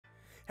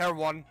Hey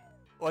everyone,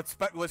 let's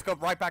go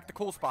right back to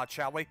Cool Spot,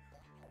 shall we?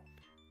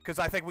 Because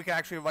I think we can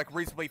actually like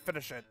reasonably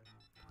finish it.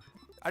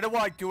 I don't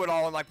want to do it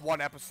all in like one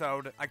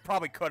episode. I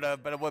probably could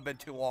have, but it would have been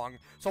too long.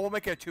 So we'll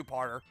make it a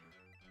two-parter.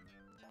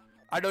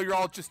 I know you're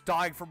all just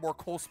dying for more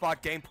Cool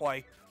Spot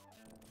gameplay.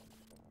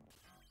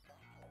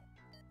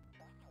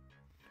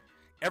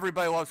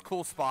 Everybody loves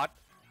Cool Spot.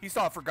 He's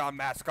not a forgotten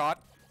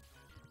mascot.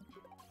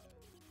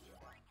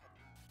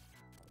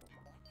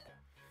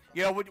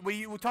 You know,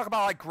 we talk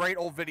about like great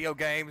old video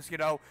games, you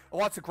know,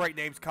 lots of great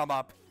names come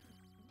up.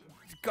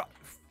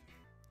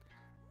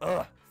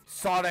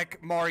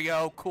 Sonic,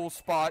 Mario, Cool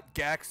Spot,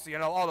 Gex, you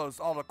know,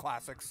 all the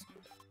classics.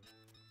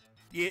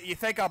 You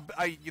think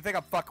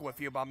I'm fucking with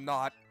you, but I'm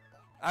not.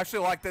 I actually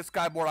like this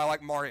guy more than I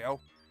like Mario.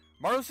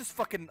 Mario's just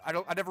fucking,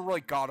 I never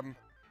really got him.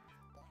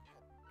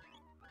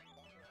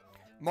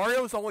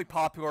 Mario's only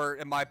popular,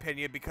 in my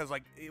opinion, because,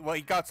 like, well,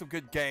 he got some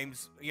good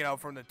games, you know,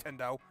 from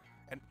Nintendo.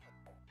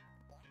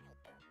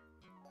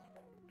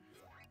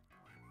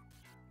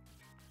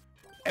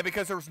 And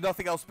because there was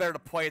nothing else better to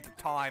play at the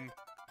time.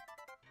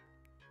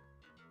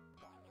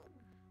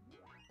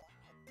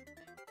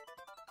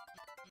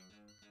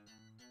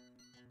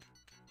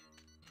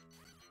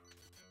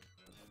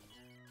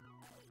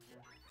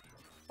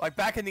 Like,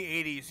 back in the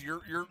 80s,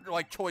 your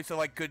like, choice of,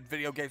 like, good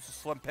video games was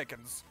slim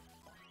pickings.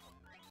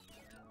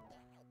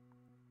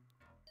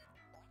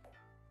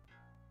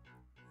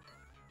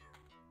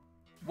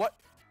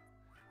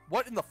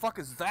 What in the fuck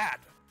is that?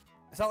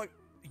 Is that like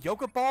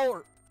Yoga Ball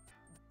or?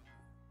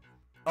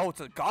 Oh,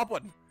 it's a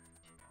goblin.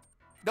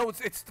 No,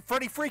 it's the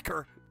Freddy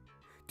Freaker.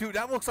 Dude,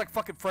 that looks like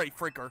fucking Freddy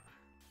Freaker.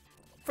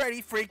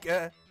 Freddy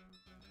Freaker.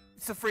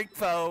 It's a freak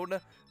phone.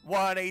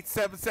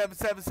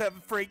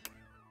 1877777 freak.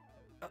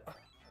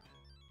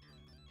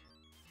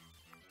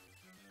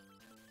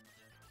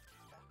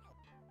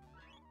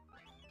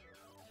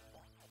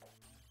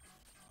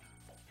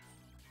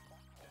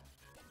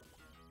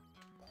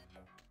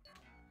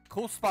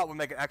 Cool Spot would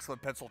make an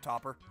excellent pencil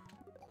topper.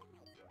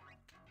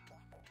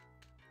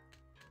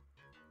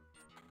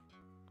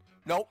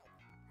 Nope.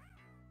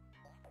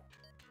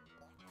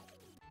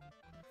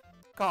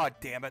 God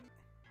damn it.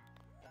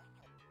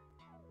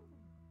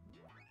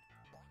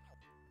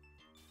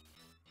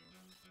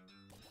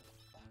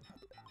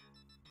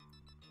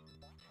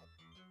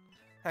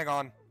 Hang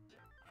on.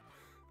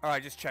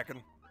 Alright, just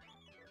checking.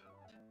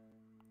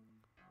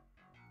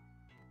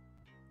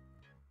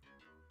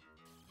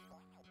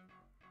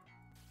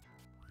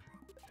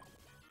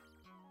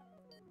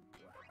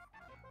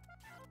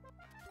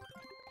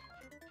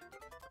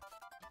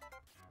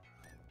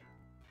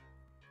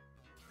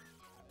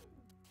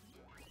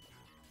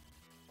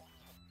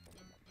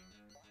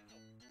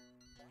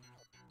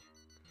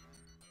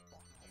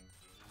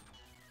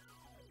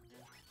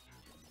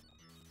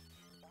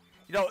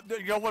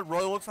 You know what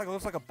really looks like? It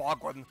looks like a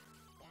boglin.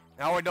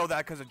 Now I know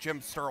that because of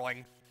Jim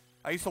Sterling.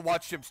 I used to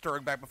watch Jim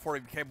Sterling back before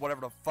he became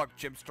whatever the fuck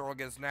Jim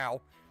Sterling is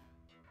now.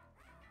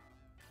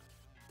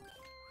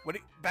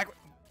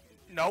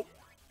 No.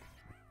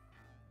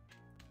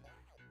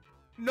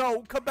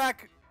 No, come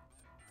back.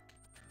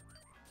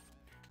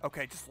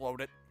 Okay, just load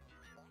it.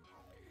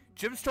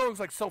 Jim Sterling's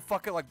like so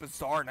fucking like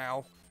bizarre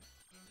now.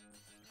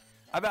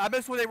 I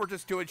miss when they were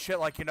just doing shit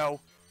like, you know,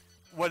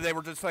 when they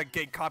were just like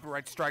getting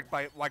copyright strike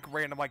by like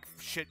random like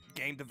shit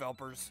game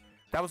developers.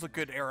 That was a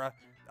good era.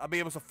 I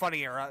mean, it was a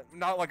funny era.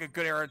 Not like a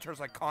good era in terms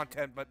of like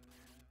content, but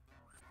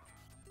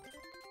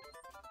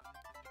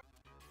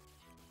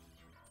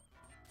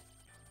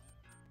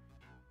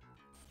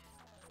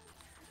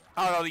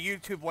I don't know, the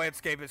YouTube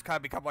landscape has kind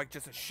of become like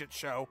just a shit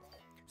show.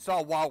 It's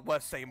not Wild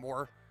West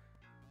anymore.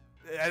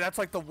 And that's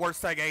like the worst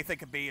thing anything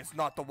can be, is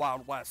not the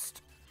Wild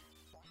West.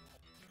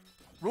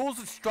 Rules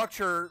and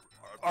structure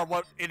are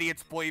what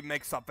idiots believe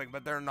make something,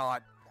 but they're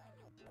not.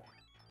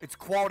 It's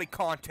quality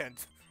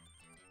content.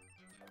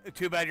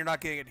 Too bad you're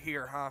not getting it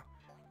here, huh?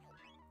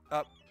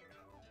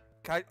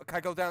 Can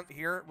I go down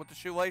here with the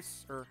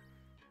shoelace, or?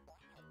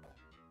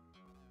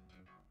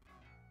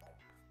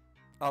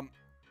 Can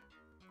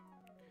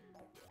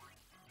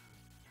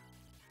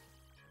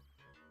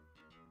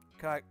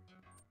I?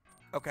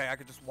 Okay, I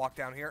could just walk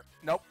down here.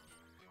 Nope.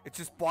 It's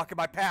just blocking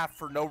my path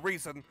for no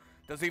reason.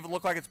 Doesn't even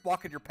look like it's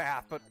blocking your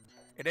path, but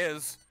it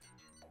is.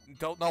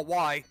 Don't know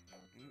why.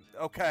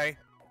 Okay.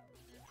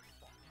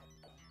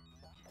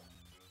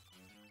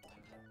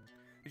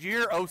 Did you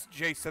hear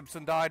O.J.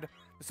 Simpson died?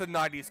 It's a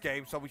 90s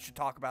game, so we should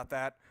talk about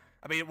that.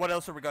 I mean, what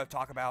else are we going to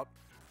talk about?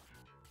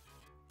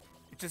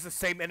 It's just the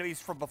same enemies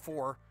from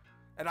before.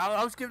 And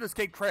I was giving this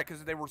game credit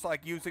because they were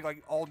like using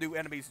like all new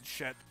enemies and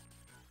shit.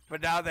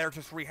 But now they're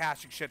just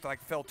rehashing shit to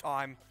like fill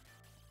time.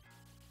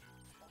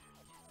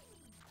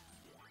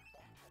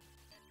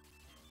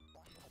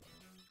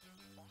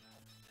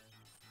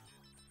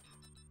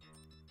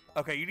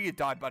 Okay, you need to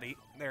die, buddy.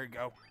 There you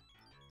go.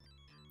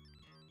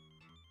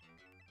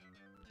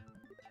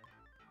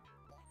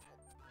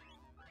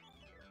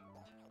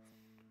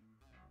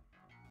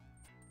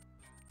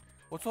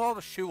 What's with all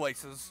the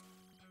shoelaces?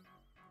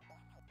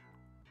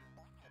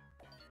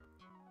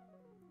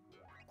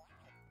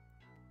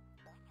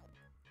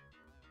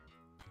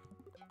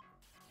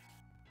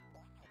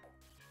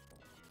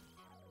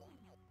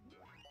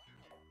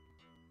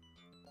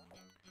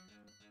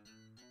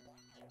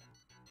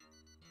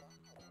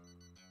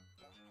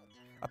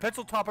 A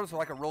pencil topper is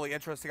like a really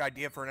interesting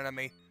idea for an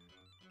enemy.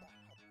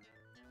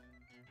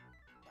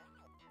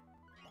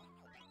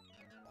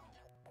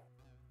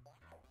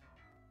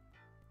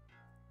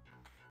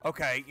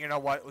 Okay, you know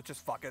what? Let's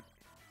just fuck it.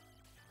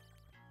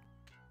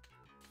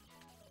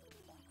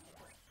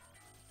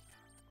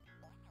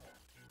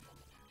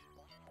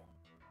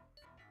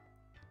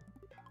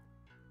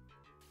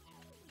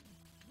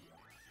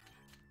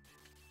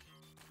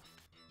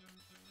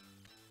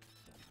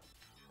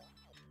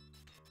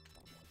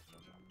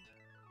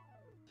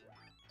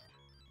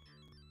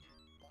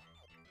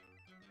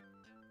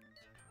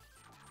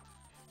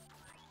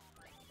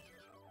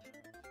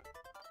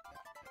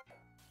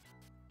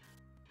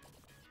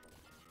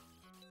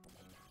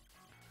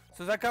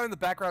 So is that guy in the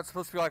background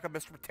supposed to be like a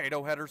Mr.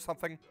 Potato Head or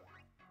something?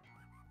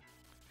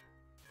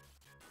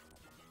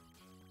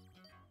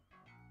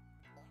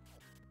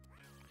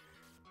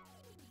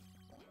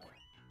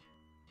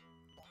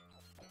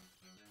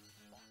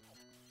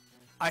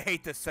 I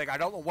hate this thing. I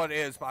don't know what it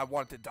is, but I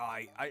want it to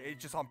die.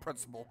 It's just on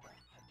principle.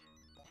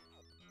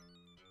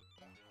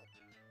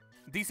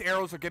 These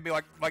arrows are giving me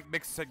like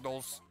mixed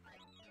signals.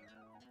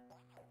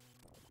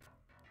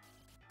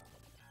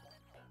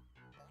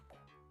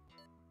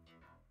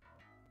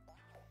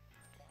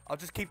 I'll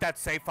just keep that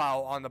save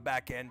file on the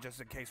back end just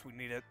in case we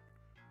need it.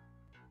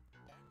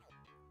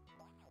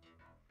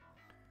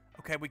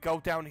 Okay, we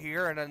go down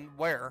here and then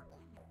where?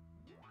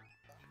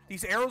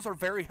 These arrows are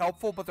very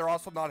helpful, but they're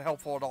also not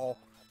helpful at all.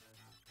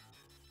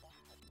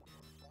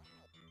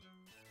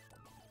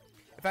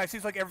 In fact, it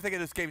seems like everything in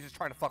this game is just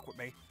trying to fuck with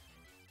me.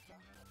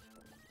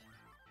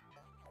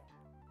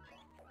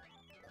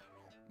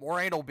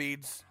 More anal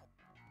beads.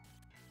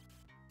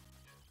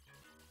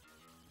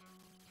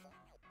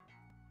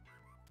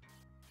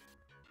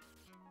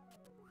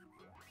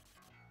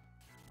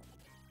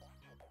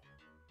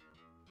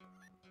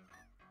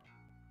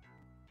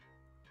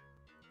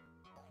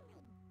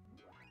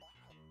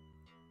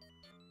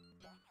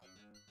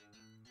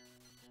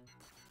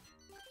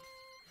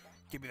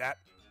 Give me that.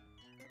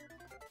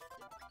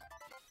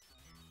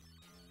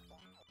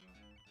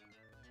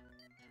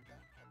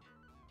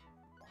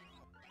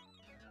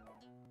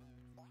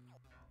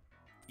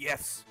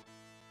 Yes.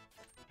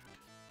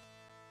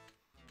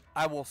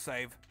 I will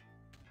save.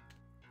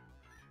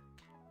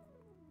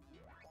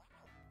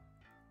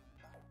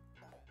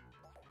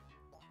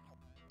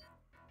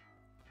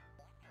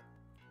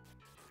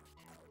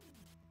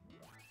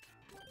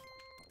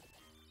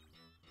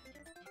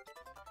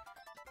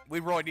 We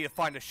really need to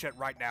find this shit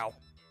right now.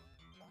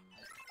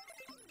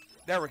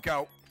 There we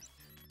go.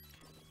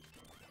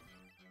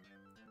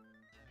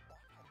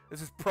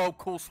 This is pro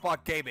cool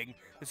spot gaming.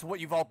 This is what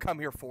you've all come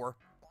here for.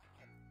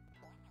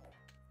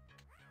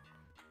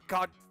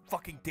 God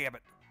fucking damn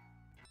it.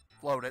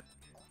 Load it.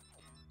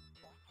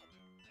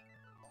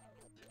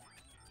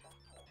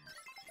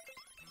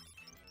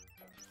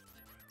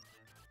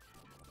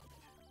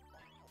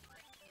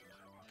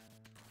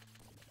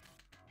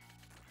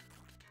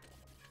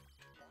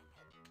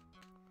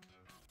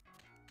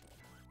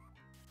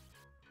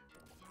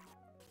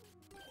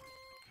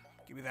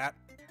 Give me that.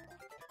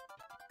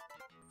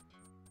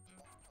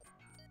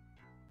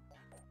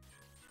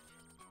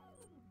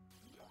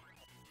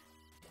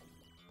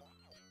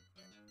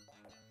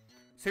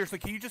 Seriously,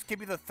 can you just give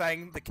me the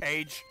thing, the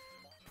cage?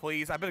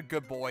 Please, I've been a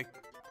good boy.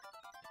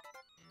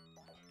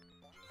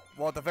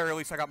 Well, at the very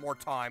least, I got more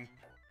time.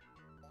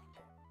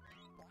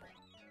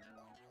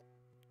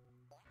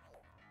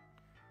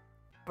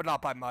 But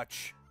not by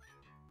much.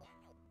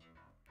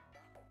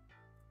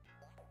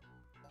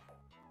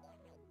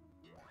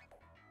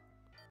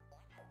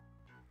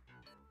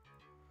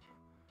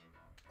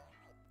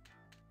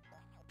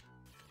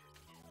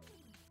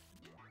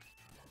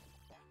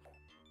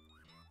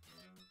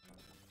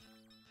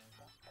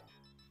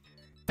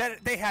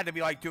 They had to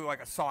be like doing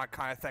like a Sonic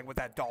kind of thing with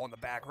that doll in the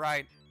back,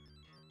 right?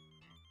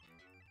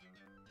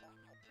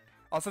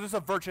 Also, this is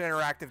a Virgin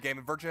Interactive game,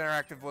 and Virgin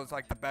Interactive was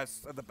like the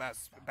best of the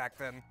best back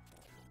then.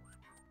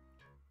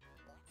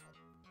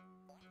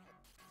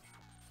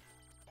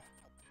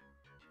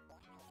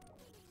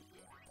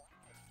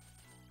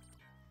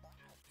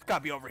 It's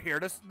gotta be over here.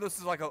 This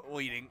is like a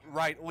leading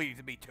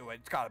me to it.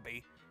 It's gotta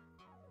be.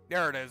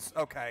 There it is.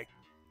 Okay.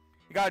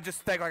 You gotta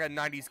just think like a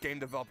 90s game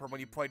developer when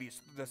you play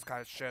this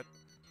kind of shit.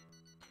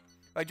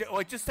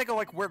 Like just think of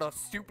like where the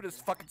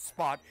stupidest fucking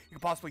spot you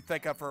could possibly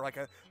think of for like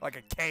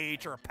a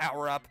cage or a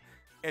power up.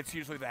 It's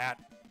usually that.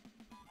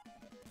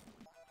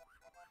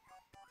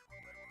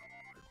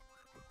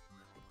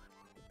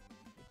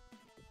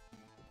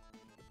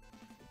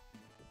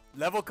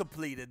 Level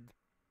completed.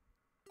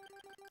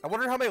 I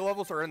wonder how many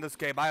levels are in this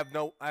game. I have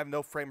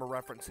no frame of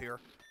reference here.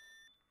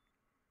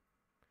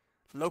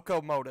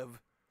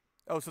 Locomotive.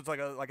 Oh, so it's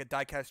like a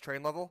die-cast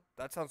train level?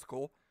 That sounds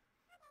cool.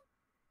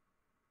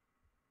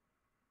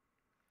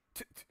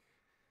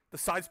 The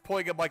side's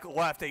pointing him like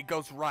left and he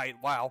goes right.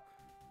 Wow.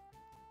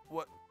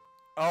 What?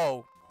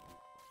 Oh.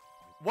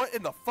 What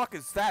in the fuck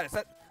is that? Is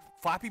that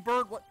Flappy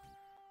Bird? What?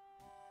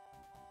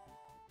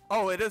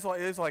 Oh, it is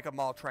like a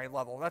mall train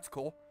level. That's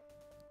cool.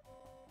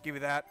 Give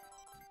me that.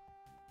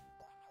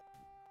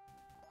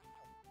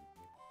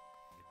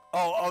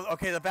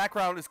 Okay, the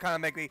background is kind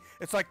of making me...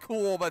 It's like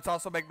cool, but it's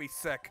also making me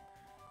sick.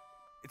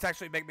 It's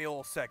actually making me a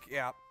little sick,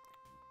 yeah.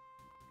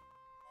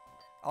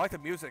 I like the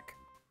music.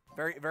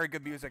 Very, very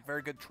good music.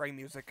 Very good train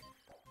music.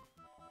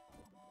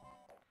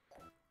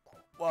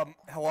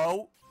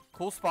 Hello?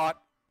 Cool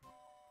spot.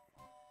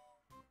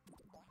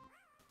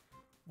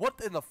 What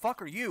in the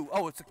fuck are you?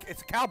 Oh, it's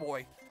a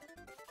cowboy.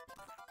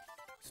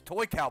 It's a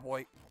toy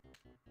cowboy.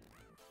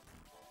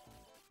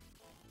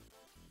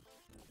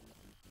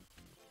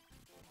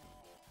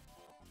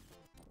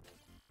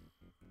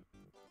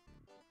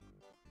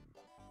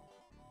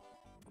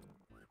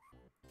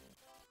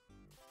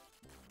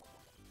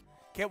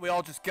 Can't we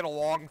all just get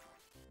along?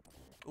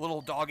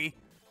 Little doggy.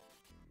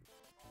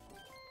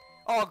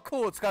 Oh,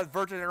 cool! It's got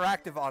Virgin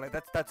Interactive on it.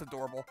 That's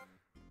adorable.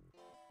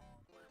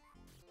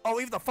 Oh,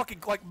 even the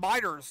fucking like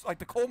miners, like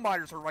the coal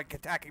miners, are like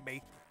attacking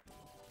me.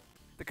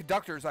 The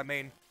conductors, I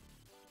mean.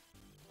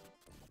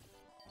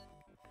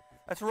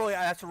 That's a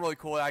really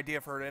cool idea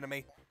for an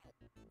enemy.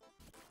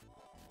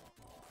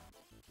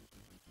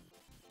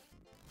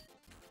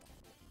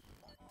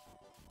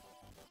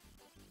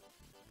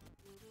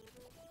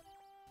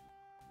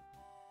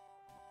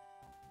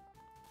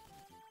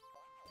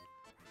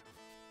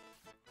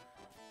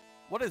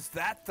 What is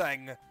that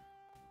thing?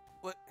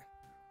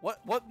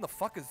 What in the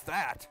fuck is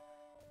that?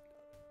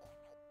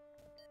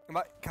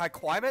 Can I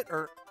climb it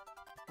or?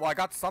 Well, I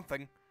got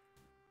something.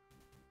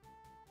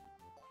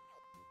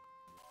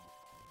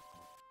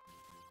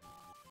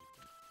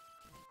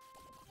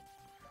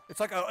 It's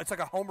like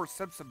a Homer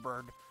Simpson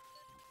bird.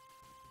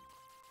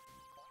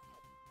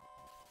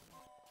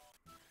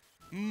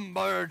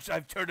 Merge!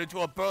 I've turned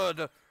into a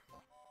bird.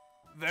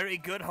 Very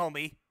good,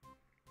 homie.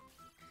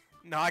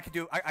 No, I can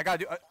do. I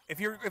gotta do.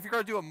 If you're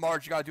gonna do a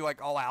march, you gotta do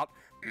like all out.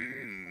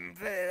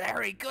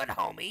 Very good,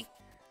 homie.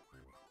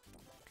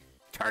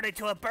 Turn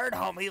into a bird,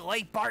 homie.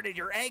 Lay Bart in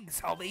your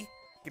eggs, homie.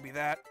 Give me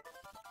that.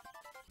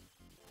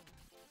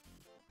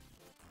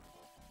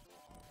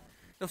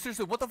 No,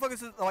 seriously, what the fuck is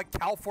this, like,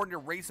 California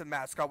raisin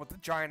mascot with the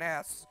giant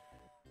ass?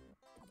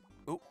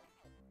 Oop.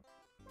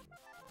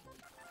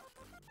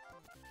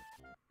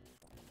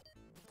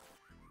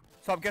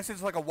 So I'm guessing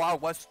it's like a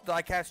Wild West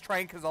diecast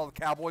train because all the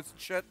cowboys and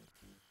shit.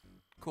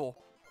 Cool.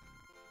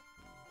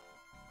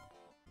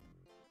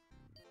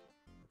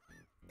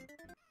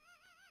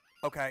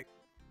 Okay.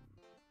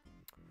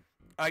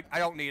 I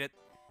don't need it.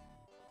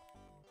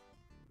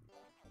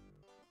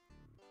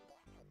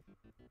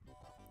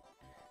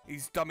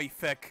 He's dummy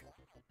thick.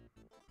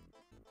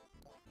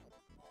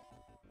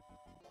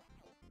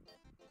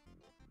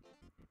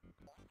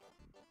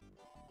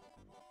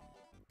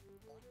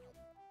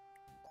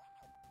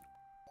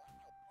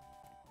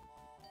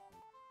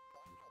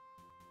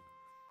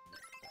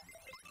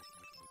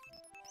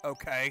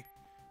 Okay.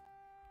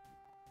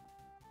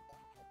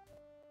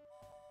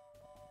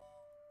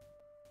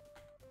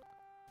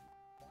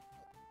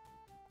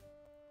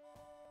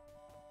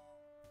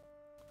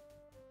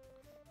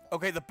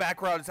 Okay, the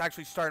background is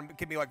actually starting to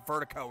give me like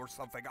vertigo or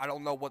something. I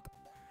don't know what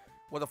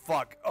the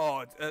fuck.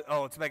 Oh,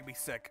 it's making me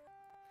sick.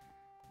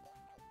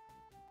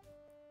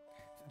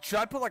 Should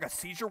I put like a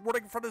seizure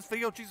warning for this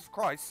video? Jesus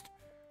Christ.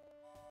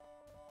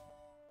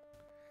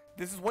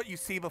 This is what you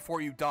see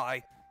before you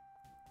die.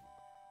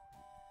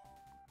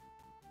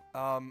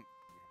 I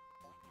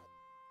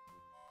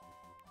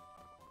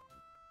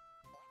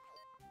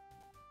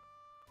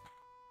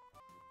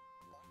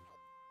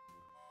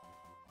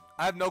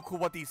have no clue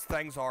what these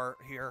things are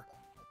here.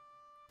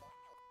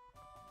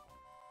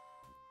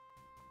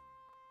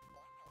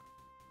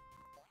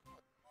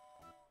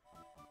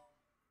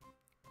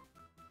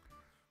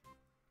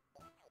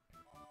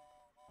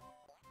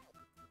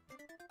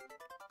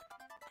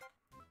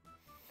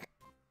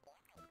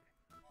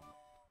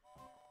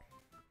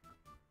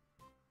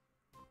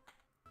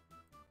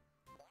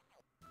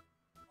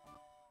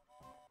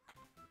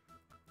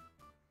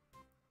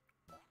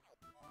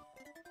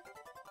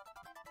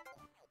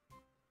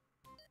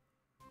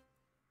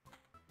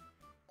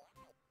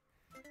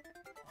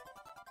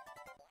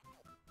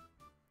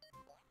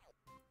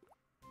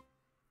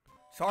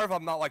 Sorry if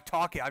I'm not like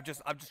talking. I'm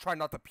just trying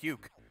not to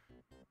puke.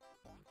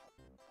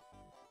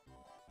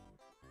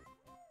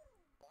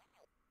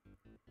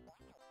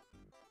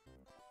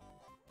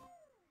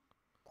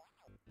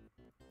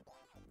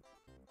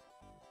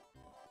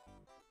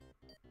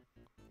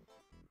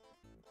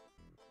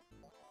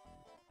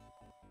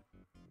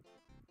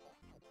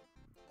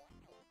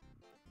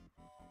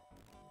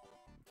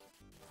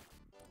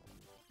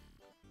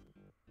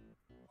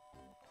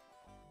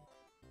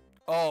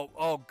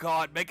 Oh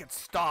God, make it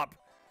stop.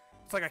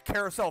 It's like a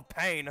carousel of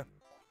pain.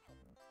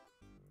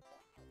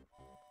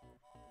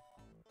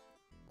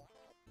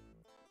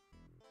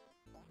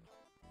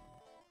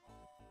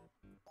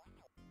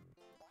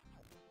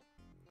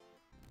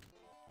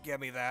 Give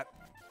me that.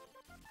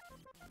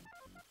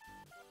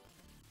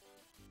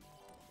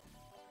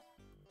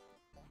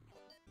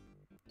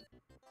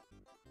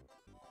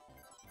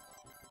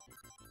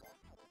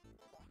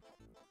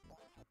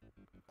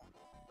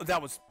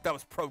 That was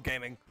pro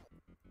gaming.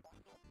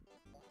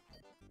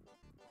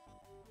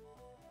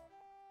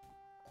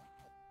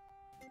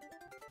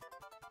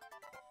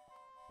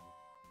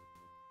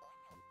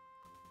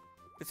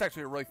 It's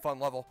actually a really fun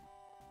level.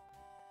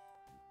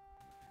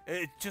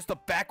 It's just the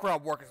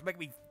background work is making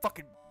me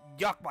fucking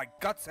yuck my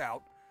guts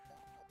out.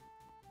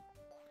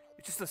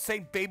 It's just the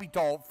same baby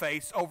doll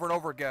face over and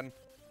over again.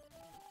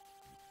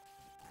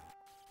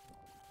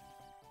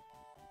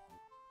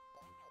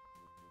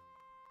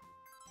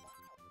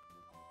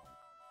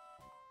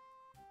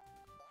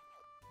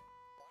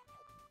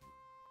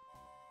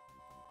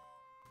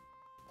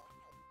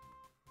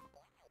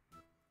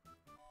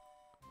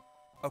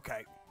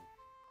 Okay.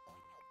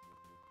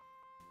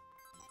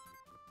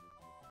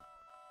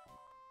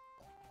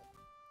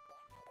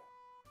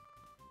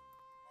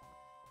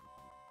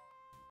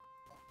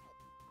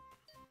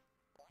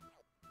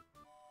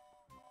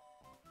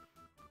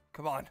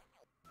 Come on.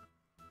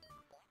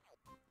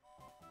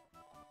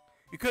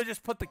 You could have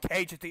just put the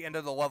cage at the end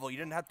of the level. You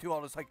didn't have to do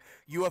all this, like,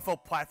 UFO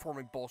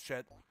platforming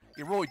bullshit.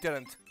 You really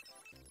didn't.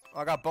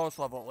 I got bonus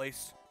level, at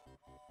least.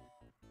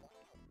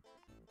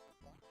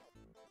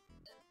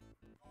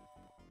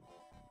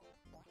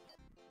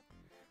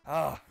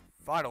 Ah,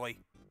 finally.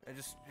 And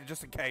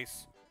just in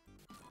case.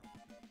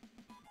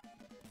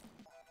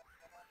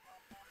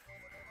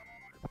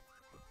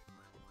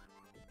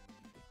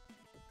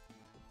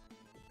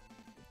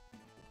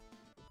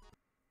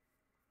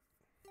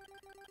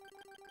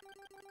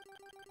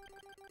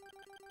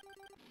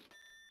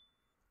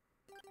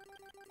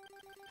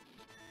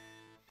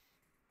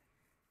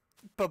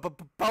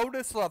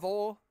 Bonus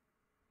level.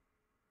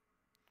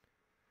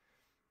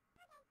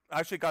 I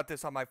actually got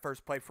this on my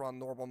first playthrough on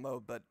normal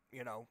mode, but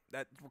you know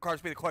that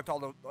requires me to collect all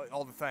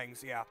the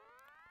things. Yeah.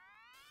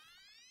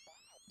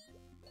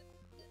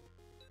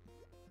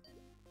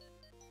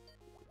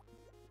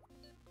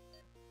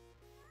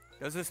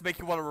 Does this make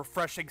you want a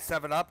refreshing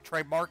 7-Up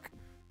trademark?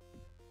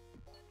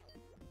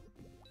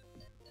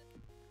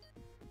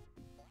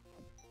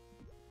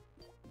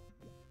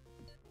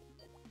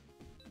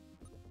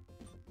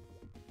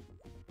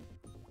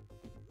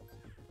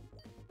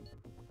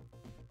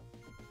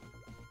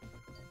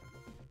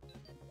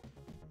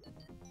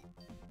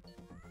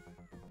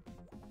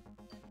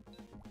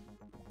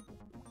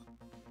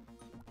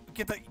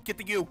 Get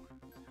the U.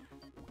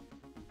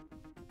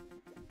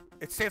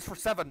 It stands for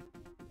 7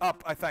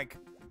 up, I think.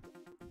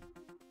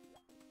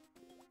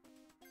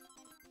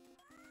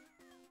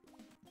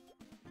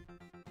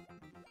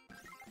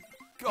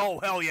 Oh,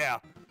 hell yeah.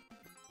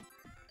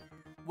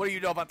 What do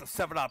you know about the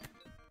 7-Up?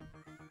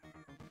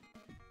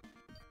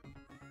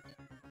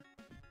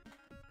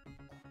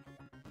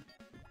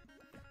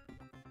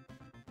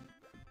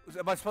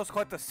 Am I supposed to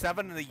collect the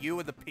 7 and the U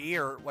and the P,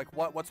 or like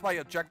what's my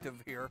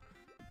objective here?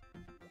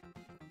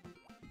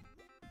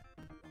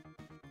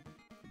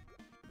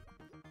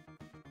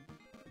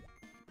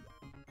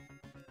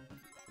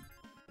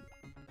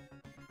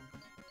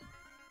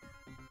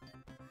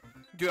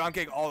 Dude, I'm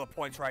getting all the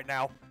points right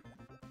now.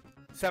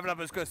 7-Up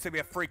is going to send me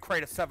a free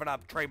crate of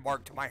 7-Up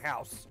trademark to my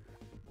house.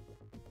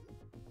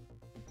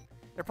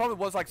 There probably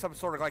was like some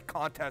sort of like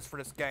contest for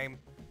this game.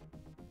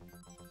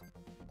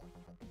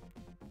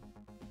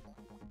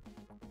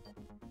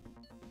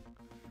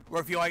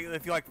 Or if you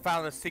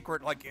found a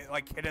secret like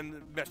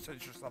hidden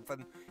message or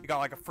something, you got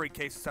like a free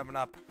case of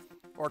 7-Up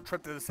or a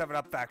trip to the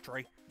 7-Up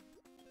factory.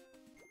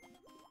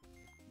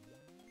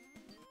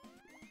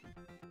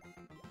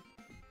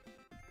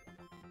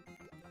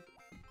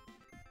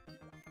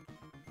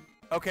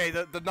 Okay,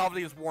 the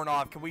novelty is worn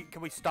off. Can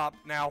we stop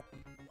now?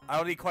 I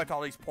don't need to collect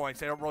all these points.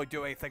 They don't really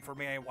do anything for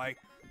me anyway.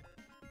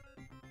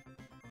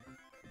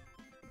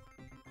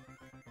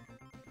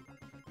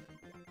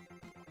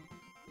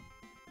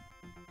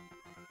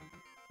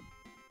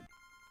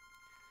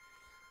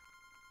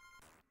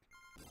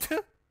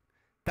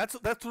 That's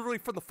literally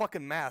for the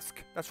fucking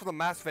mask. That's for the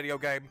mask video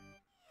game.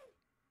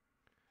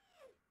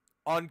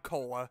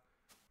 Uncola.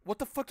 What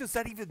the fuck does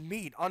that even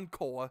mean?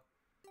 Uncola.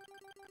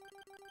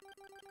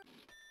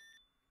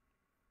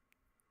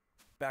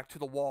 Back to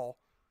the wall.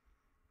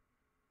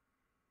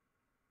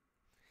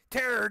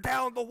 Tear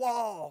down the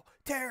wall!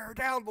 Tear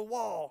down the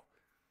wall!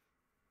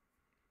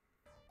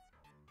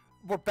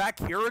 We're back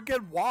here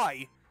again?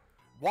 Why?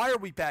 Why are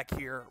we back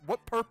here?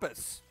 What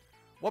purpose?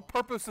 What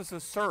purpose does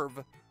this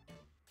serve?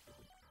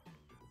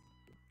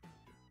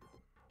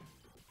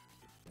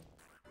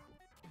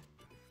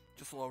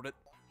 Just load it.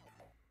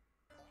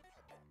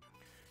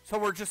 So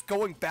we're just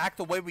going back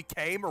the way we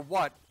came, or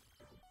what?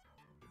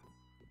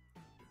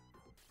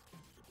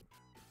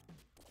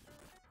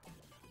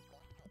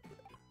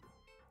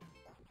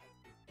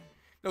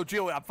 No,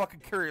 Julie, I'm fucking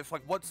curious.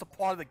 Like, what's the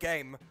plot of the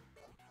game?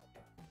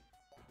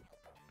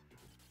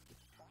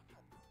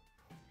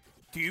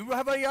 Do you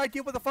have any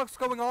idea what the fuck's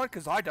going on?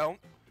 Because I don't.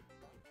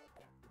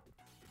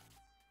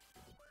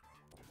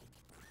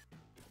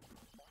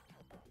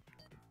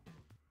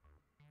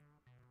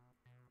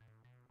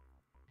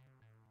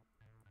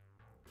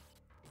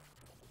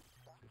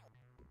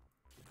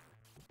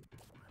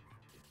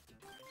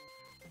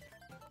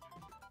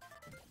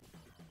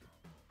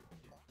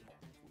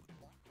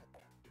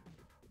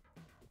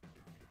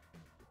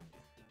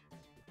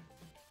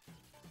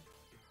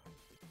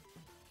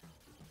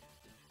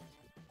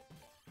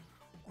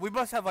 We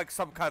must have, like,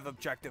 some kind of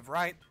objective,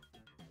 right?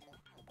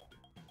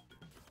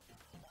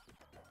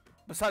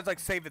 Besides, like,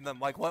 saving them.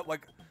 Like, what,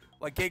 like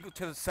getting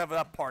to the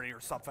 7-Up party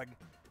or something.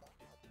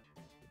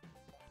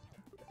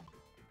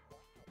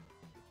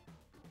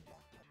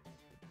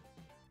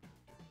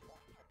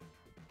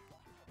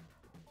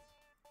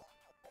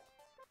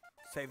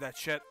 Save that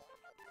shit.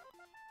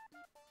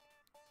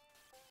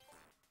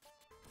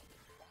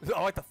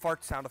 I like the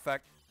fart sound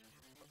effect.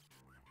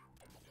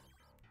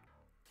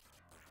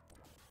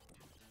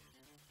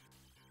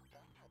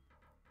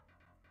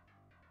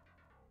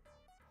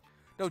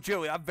 No,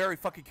 Julie, I'm very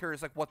fucking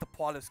curious, like, what the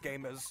plot of this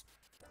game is.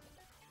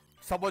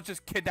 Someone's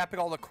just kidnapping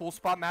all the Cool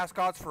Spot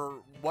mascots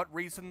for what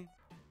reason?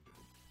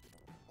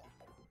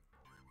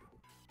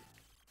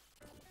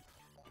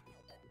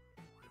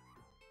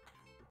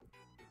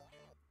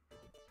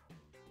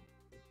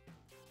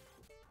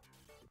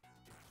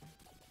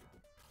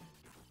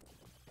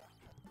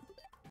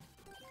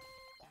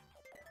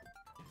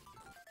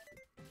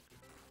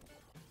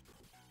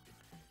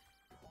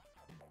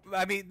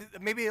 I mean,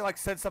 maybe it, like,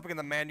 said something in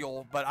the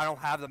manual, but I don't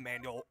have the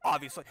manual,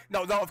 obviously.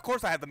 No, of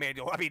course I have the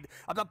manual. I mean,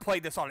 I'm not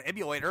playing this on an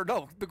emulator.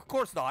 No, of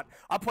course not.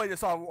 I'm playing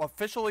this on an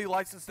officially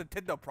licensed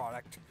Nintendo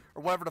product,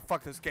 or whatever the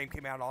fuck this game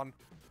came out on.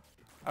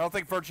 I don't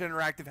think Virgin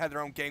Interactive had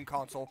their own game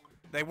console.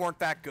 They weren't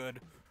that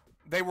good.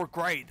 They were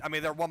great. I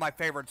mean, they're one of my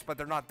favorites, but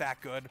they're not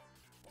that good.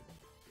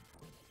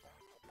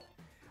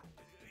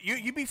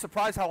 You'd be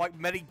surprised how, like,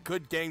 many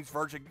good games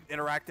Virgin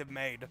Interactive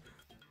made.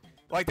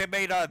 Like, they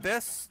made,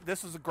 this.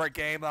 This was a great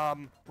game.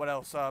 What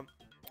else? Trying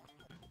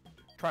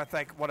to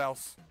think. What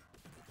else?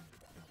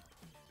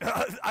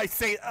 I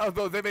say,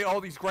 although they made all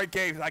these great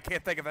games, I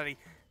can't think of any.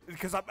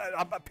 Because I'm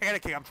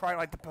panicking. I'm trying,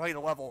 like, to play the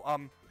level.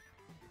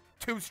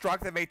 Toonstruck.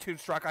 They made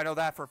Toonstruck. I know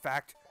that for a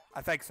fact.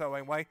 I think so,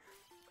 anyway.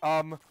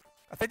 I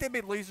think they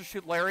made Laser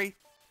Shoot Larry.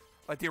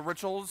 Like, the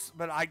originals.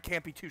 But I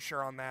can't be too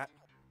sure on that.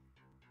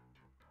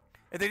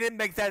 If they didn't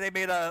make that, they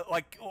made,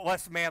 like,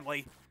 Less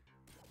Manly.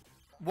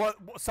 What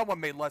someone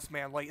made Less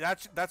Manly.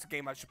 That's a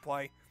game I should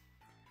play.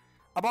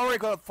 I'm already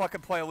gonna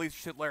fucking play a Laser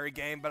Shit Larry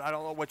game, but I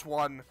don't know which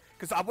one.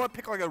 Because I want to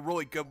pick like a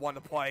really good one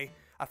to play.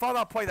 I thought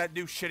I'd play that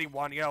new shitty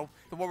one, you know,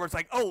 the one where it's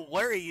like, oh,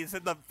 Larry is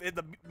in the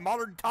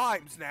modern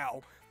times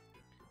now.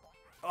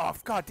 Oh,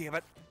 god damn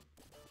it.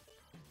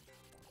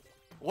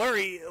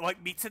 Larry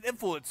like meets an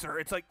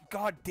influencer. It's like,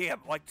 god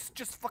damn, like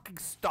just fucking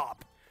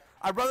stop.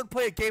 I'd rather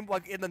play a game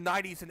like in the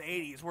 90s and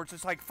 80s where it's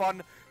just like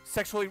fun,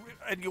 sexually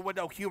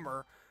innuendo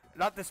humor.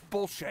 Not this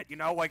bullshit, you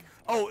know, like,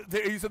 oh,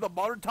 he's in the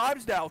modern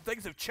times now,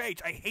 things have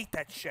changed. I hate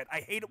that shit.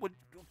 I hate it when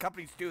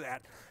companies do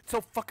that. It's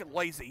so fucking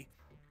lazy.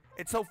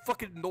 It's so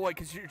fucking annoying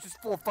because you're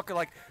just full of fucking,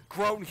 like,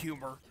 grown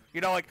humor. You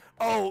know, like,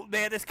 oh,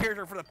 man, this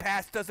character from the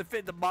past doesn't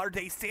fit into modern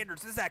day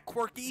standards. Is that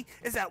quirky?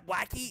 Is that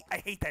wacky? I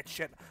hate that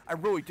shit. I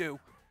really do.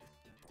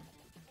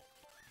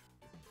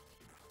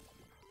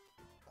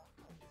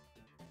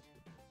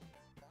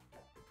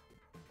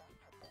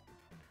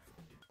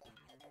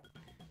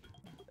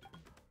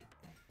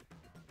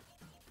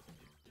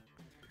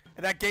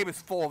 And that game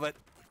is full of it.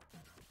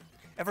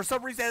 And for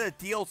some reason, I had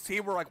a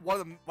DLC where, like, one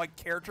of the, like,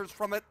 characters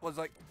from it was,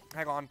 like,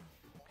 hang on,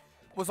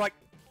 was, like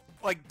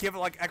given,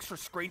 like, extra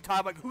screen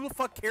time. Like, who the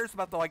fuck cares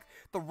about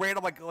the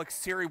random, like,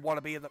 Siri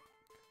wannabe in the,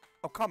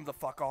 oh, come the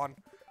fuck on.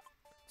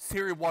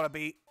 Siri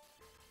wannabe.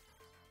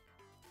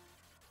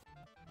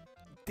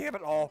 Damn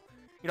it all.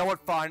 You know what,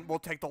 fine, we'll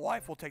take the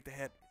life, we'll take the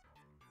hit.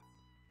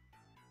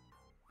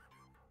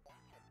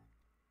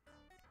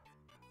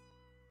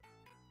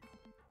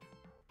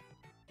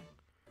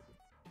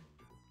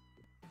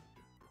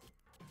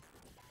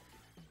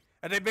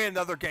 And they made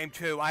another game,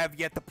 too. I have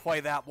yet to play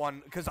that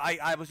one, because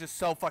I was just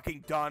so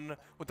fucking done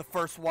with the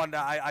first one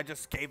that I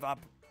just gave up,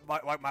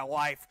 my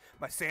life,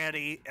 my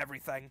sanity,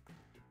 everything.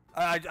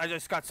 I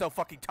just got so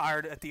fucking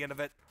tired at the end of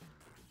it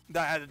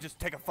that I had to just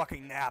take a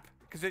fucking nap,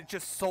 because it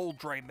just soul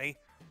drained me.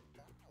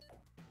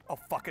 Oh,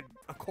 fucking,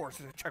 of course,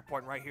 there's a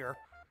checkpoint right here.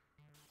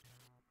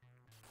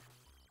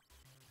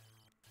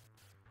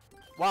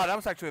 Wow, that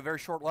was actually a very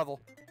short level.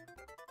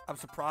 I'm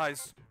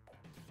surprised.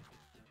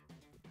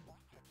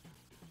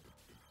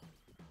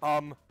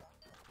 Oh,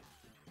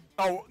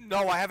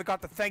 no, I haven't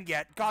got the thing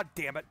yet. God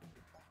damn it.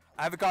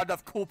 I haven't got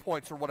enough cool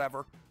points or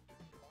whatever.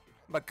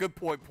 My good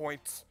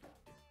points.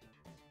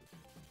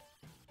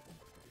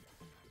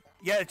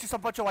 Yeah, it's just a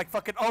bunch of, like,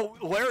 fucking, oh,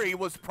 Larry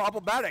was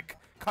problematic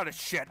kind of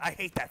shit. I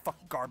hate that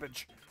fucking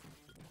garbage.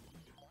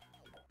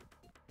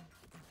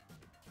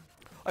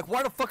 Like,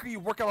 why the fuck are you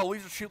working on a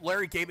Laser Shoot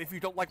Larry game if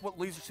you don't like what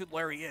Laser Shoot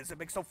Larry is? It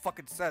makes no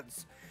fucking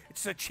sense.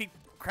 It's just a cheap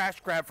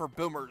crash grab for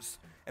boomers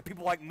and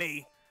people like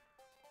me.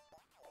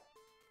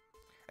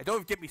 And don't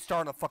even get me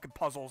started on the fucking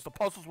puzzles. The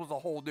puzzles was a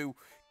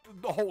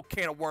whole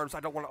can of worms I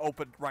don't want to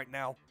open right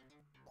now.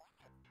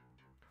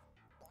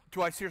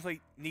 Do I seriously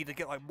need to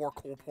get, like, more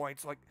cool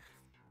points? Like,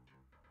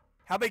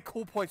 how many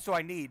cool points do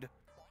I need?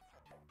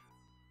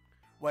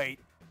 Wait,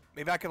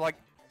 maybe I can, like,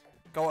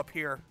 go up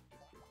here.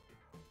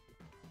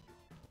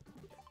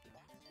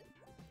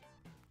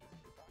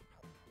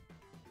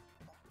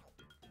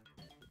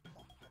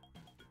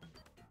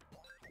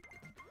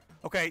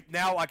 Okay,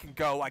 now I can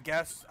go, I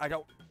guess. I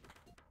don't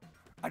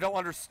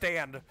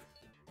understand.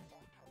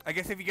 I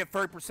guess if you get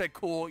 30%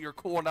 cool, you're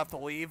cool enough to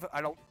leave.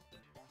 I don't...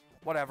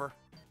 Whatever.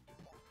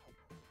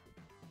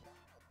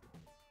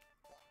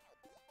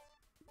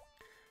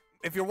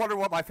 If you're wondering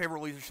what my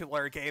favorite Leisure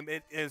Larry game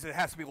it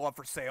has to be Love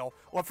for Sale.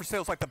 Love for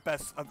Sale is like the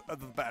best of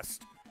the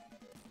best.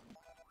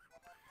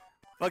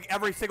 Like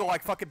every single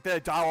like fucking bit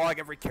of dialogue,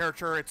 every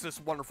character, it's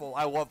just wonderful.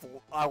 I love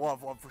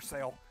Love for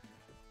Sale.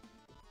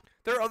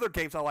 There are other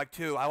games I like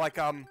too. I like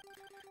the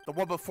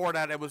one before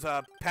that. It was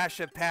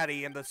Passion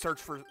Patty and the Search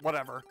for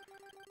whatever.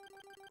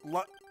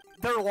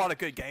 There are a lot of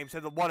good games,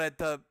 and the one at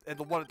the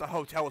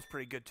hotel was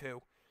pretty good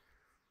too.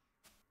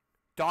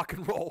 Dock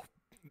and Roll,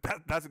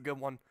 that's a good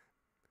one.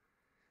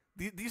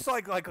 These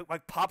like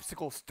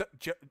popsicle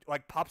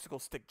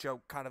stick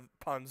joke kind of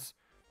puns.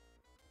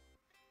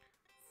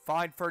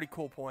 Fine, 30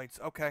 cool points.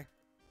 Okay.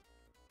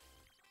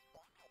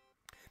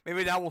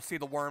 Maybe now we'll see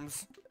the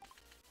worms.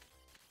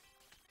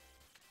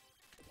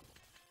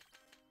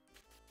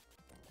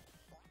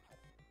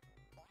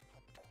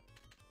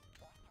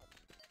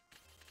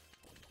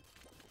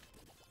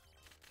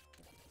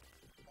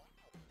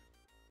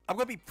 I'm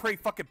gonna be pretty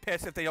fucking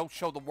pissed if they don't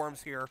show the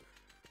worms here.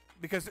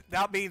 Because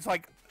that means,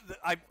 like,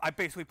 I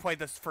basically played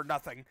this for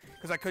nothing.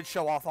 Because I could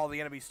show off all the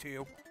enemies to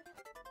you.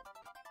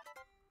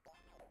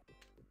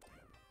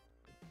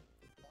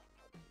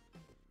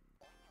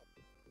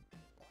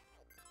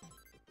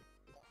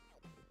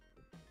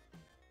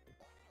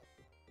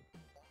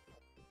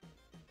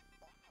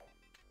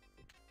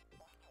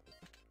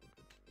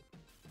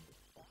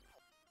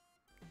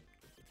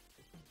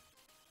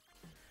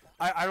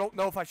 I don't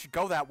know if I should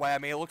go that way. I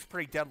mean, it looks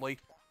pretty deadly.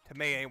 To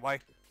me,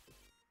 anyway.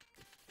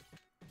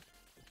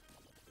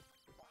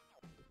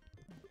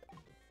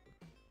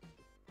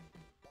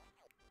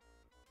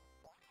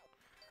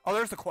 Oh,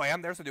 there's the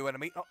clam. There's a new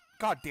enemy. Oh,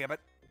 god damn it.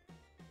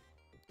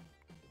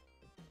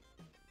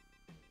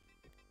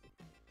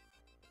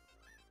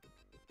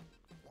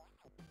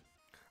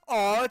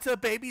 Oh, it's a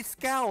baby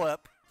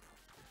scallop.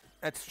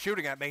 That's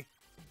shooting at me.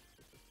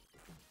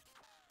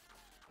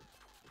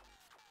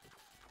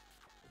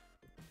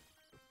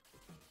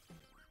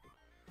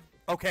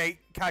 Okay,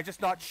 can I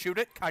just not shoot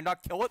it? Can I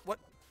not kill it? What?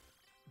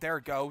 There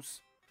it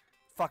goes.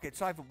 Fuck it, it's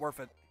not even worth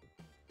it.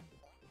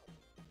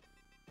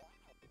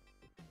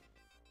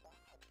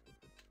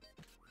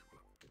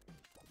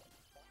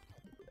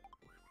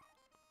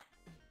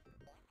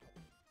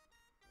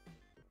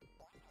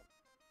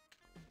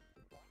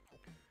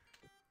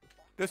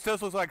 This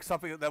does look like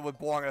something that would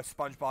belong in a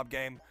SpongeBob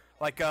game.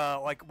 Like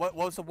what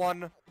was the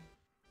one?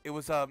 It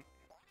was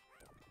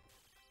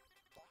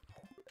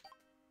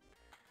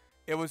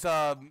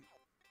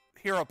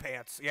Hero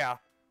Pants, yeah.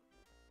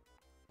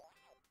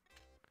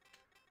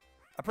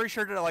 I'm pretty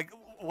sure that, like,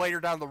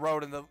 later down the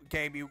road in the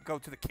game, you go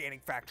to the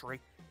canning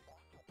factory.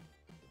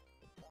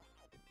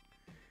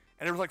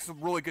 And there was, like,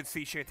 some really good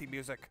sea shanty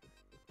music.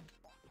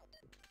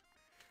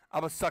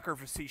 I'm a sucker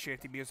for sea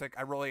shanty music.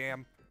 I really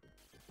am.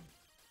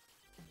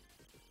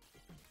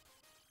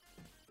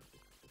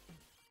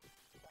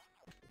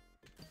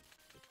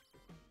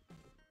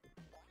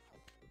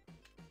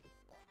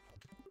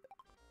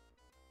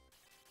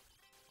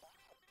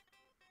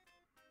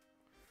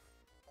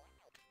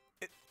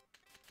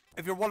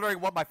 If you're wondering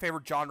what my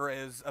favorite genre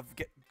is of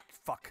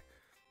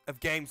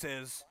games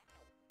is,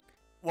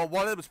 well,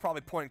 one of them is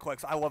probably point and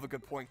clicks. I love a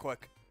good point and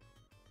click.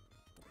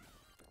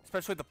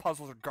 Especially the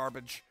puzzles are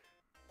garbage.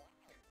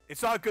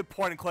 It's not a good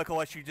point and click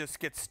unless you just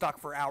get stuck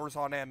for hours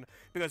on end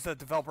because the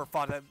developer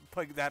thought that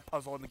putting that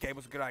puzzle in the game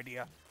was a good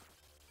idea.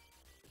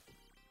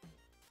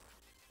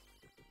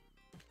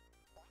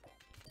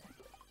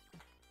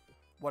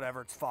 Whatever,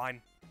 it's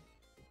fine.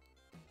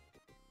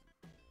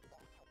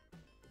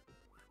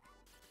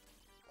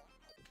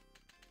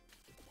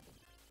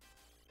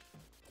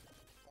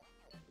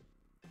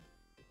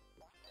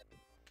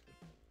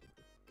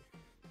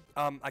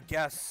 I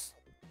guess.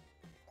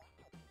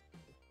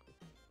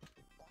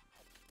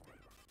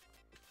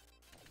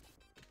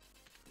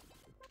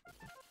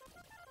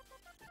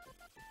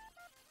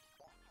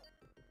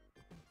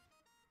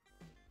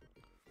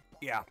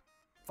 Yeah,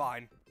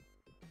 fine.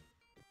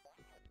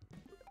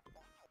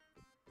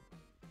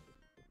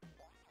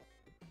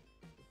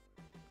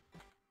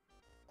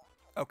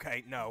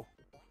 Okay, no.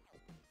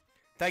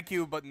 Thank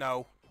you, but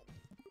no.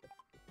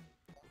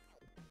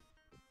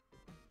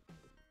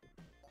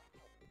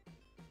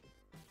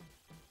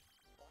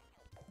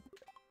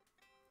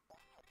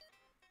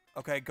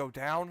 Okay, go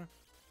down.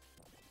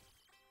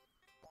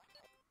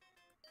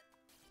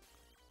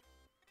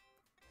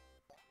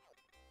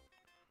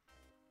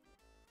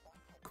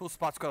 Cool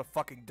Spot's gonna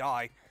fucking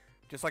die.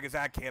 Just like his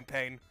ad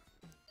campaign.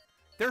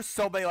 There's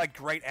so many, like,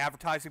 great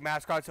advertising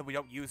mascots that we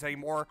don't use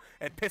anymore.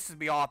 It pisses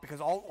me off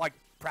because all, like,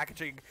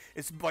 packaging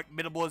is, like,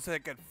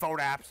 minimalistic and phone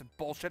apps and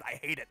bullshit. I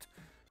hate it.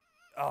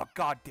 Oh,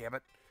 god damn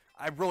it.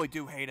 I really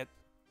do hate it.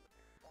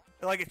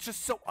 Like, it's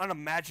just so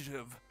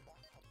unimaginative.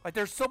 Like,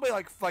 there's so many,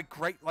 like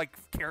great, like,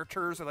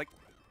 characters and, like...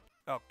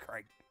 Oh,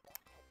 great.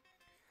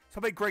 So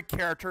many great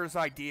characters,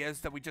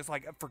 ideas that we just,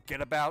 like, forget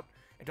about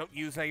and don't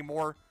use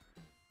anymore.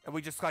 And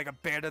we just, like,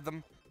 abandon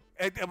them.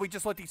 And we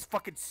just let these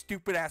fucking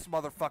stupid-ass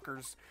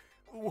motherfuckers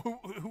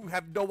who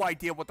have no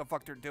idea what the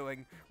fuck they're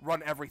doing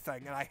run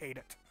everything, and I hate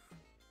it.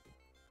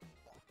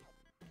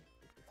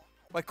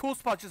 Like, Cool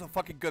Spot's just a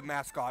fucking good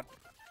mascot.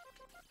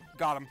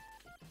 Got him.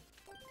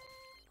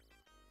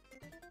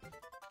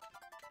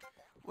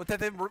 What, that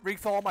didn't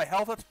refill all my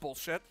health? That's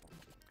bullshit.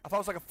 I thought it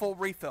was like a full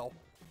refill.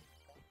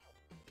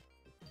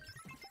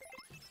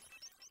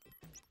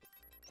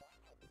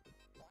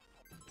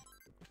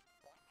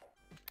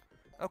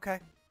 Okay.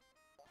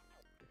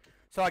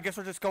 So I guess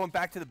we're just going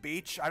back to the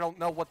beach. I don't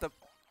know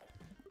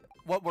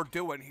what we're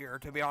doing here,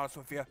 to be honest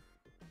with you.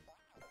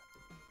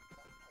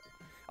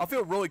 I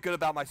feel really good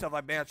about myself.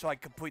 I managed to,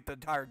 like, complete the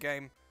entire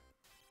game.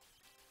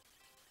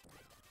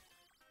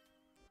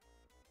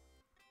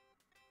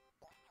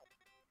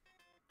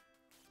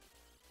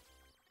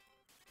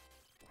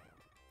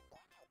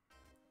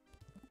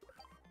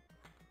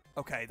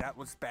 Okay, that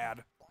was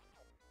bad.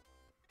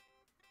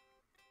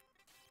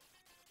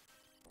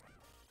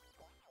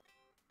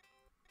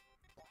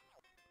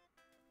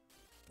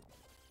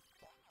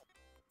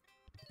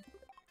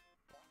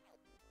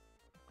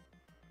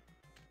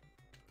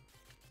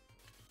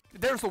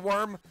 There's the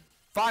worm.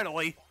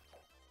 Finally.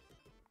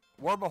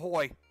 Worm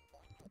ahoy.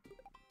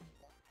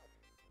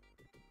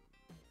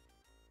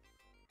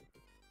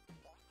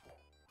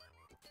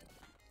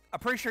 I'm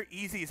pretty sure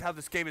easy is how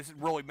this game is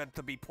really meant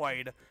to be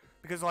played.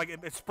 Because, like,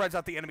 it spreads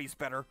out the enemies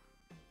better.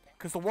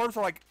 Because the worms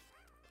are, like...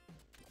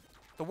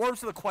 The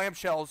worms and the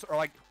clamshells are,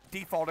 like,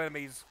 default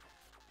enemies.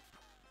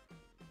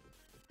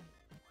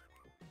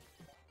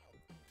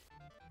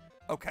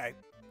 Okay.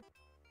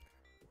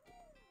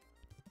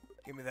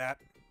 Give me that.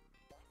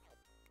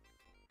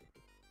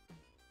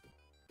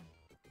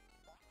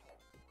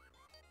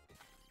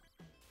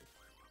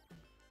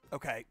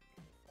 Okay.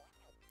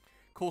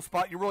 Cool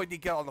Spot. You really need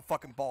to get on the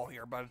fucking ball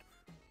here, bud.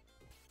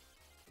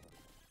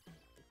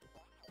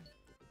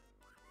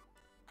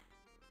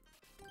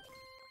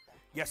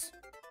 Yes.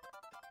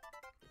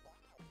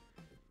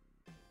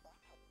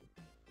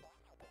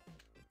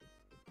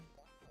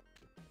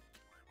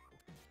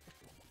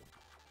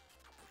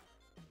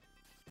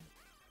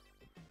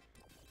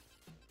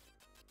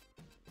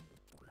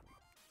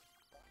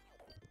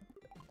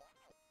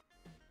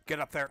 Get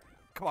up there.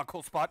 Come on,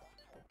 Cool Spot.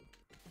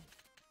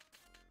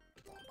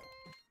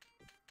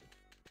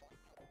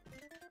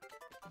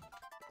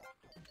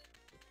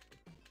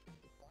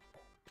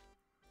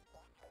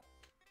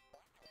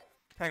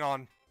 Hang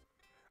on.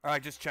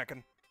 Alright, just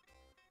checking.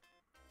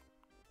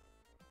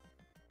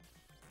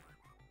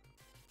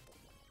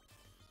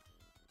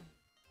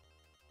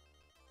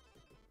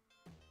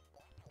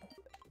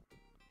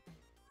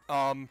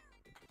 Now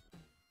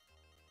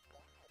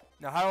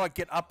how do I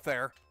get up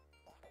there?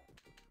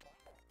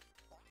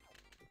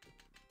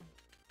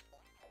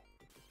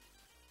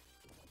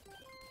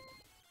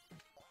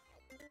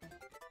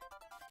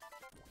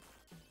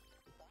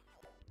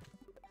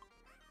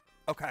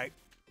 Okay.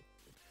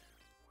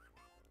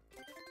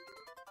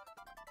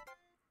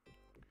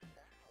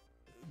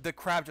 The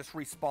crab just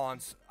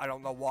respawns. I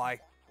don't know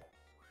why.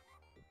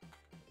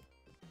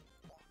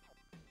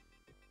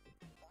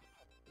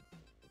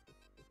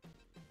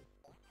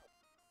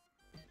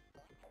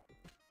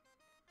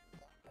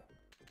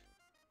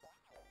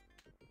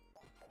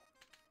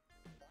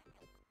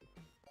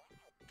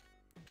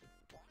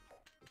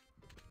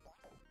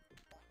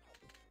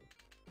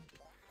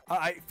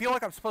 I feel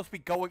like I'm supposed to be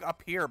going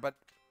up here, but...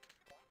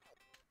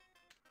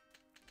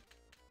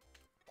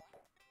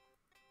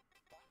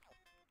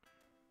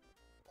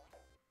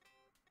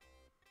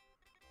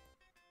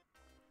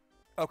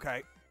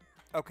 Okay.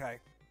 Okay.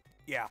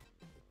 Yeah.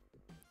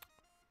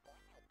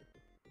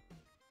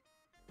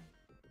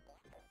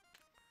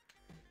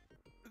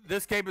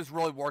 This game is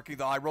really working,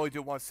 though. I really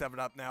do want to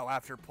 7-Up now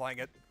after playing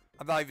it.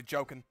 I'm not even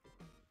joking.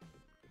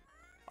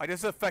 Like,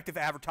 this is effective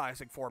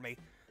advertising for me.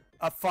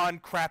 A fun,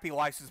 crappy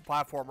licensed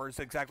platformer is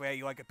exactly how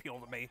you, like, appeal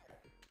to me.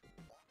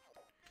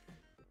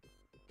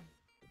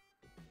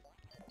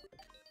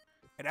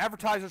 And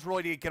advertisers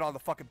really need to get on the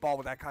fucking ball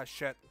with that kind of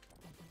shit.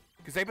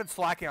 Because they've been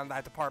slacking on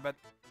that department.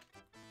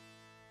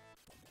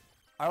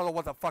 I don't know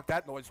what the fuck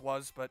that noise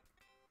was, but...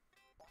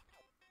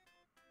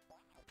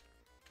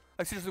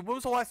 Like, seriously, when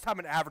was the last time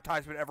an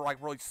advertisement ever,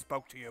 like, really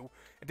spoke to you?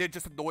 It didn't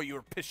just annoy you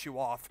or piss you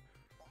off?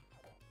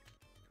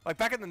 Like,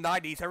 back in the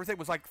 90s, everything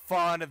was, like,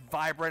 fun and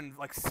vibrant and,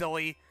 like,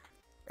 silly.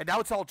 And now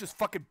it's all just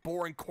fucking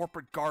boring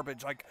corporate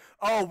garbage. Like,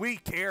 oh, we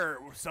care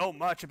so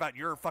much about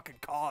your fucking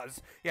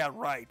cause. Yeah,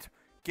 right.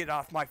 Get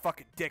off my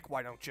fucking dick,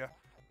 why don't you?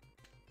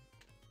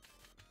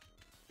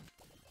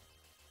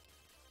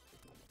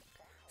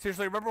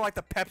 Seriously, remember, like,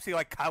 the Pepsi,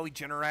 like, Kylie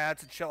Jenner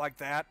ads and shit like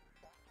that?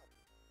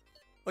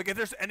 Like, if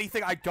there's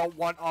anything I don't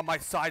want on my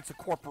side, it's a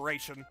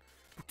corporation.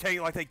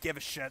 Pretending like they give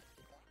a shit.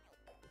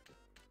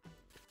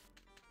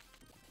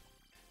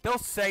 They'll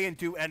say and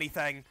do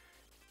anything,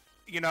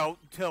 you know,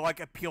 to, like,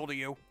 appeal to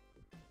you.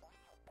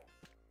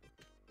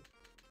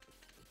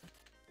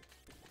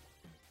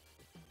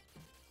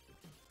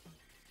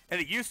 And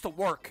it used to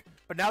work,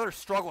 but now they're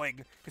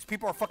struggling because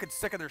people are fucking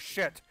sick of their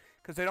shit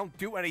because they don't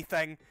do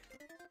anything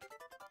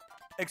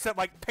except,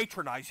 like,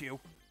 patronize you.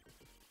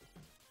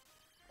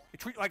 They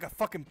treat you like a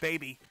fucking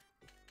baby.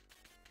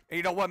 And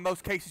you know what? In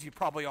most cases, you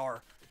probably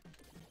are.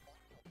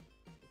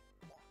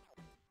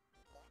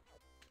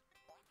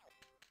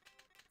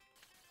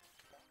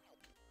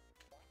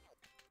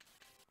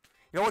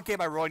 You know what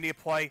game I really need to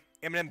play?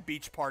 Eminem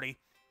Beach Party.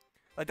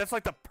 Like, that's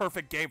like the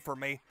perfect game for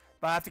me.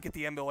 But I have to get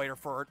the emulator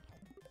for it.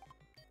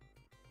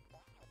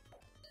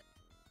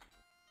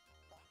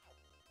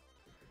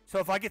 So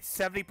if I get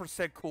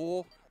 70%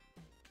 cool...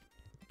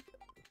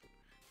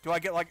 Do I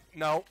get like...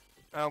 No.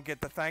 I don't get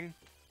the thing.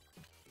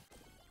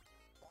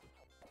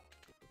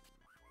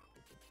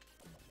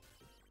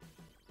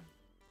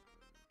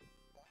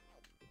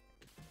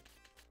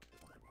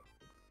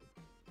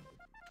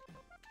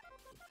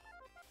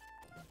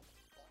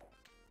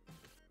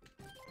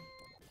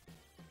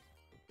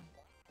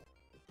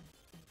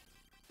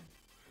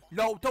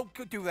 No, don't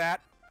do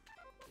that.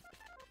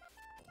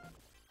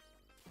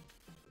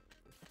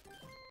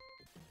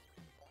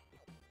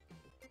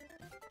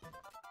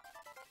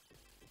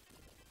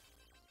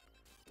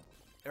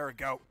 There we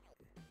go.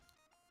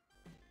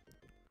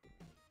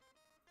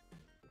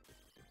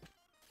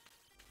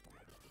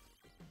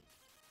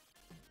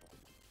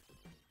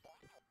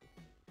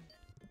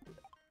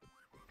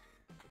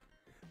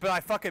 But I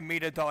fucking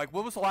mean it though. Like,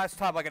 when was the last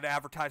time like an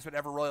advertisement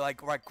ever really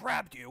like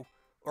grabbed you,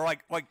 or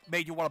like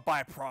made you want to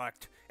buy a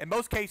product? In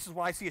most cases,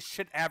 when I see a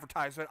shit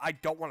advertisement, I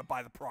don't want to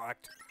buy the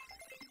product.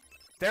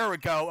 There we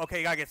go. Okay,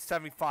 you gotta get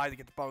 75 to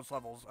get the bonus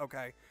levels.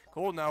 Okay,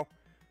 cool. No.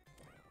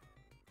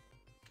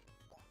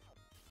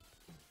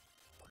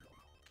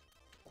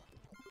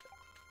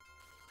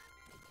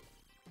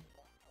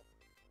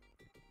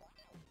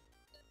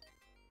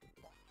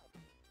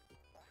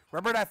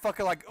 Remember that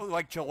fucking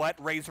like Gillette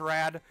razor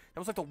ad? That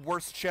was like the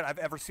worst shit I've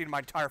ever seen in my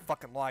entire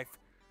fucking life.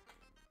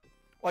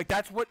 Like,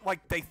 that's what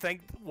like they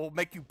think will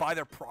make you buy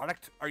their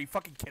product? Are you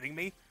fucking kidding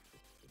me?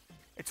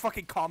 It's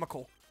fucking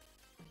comical.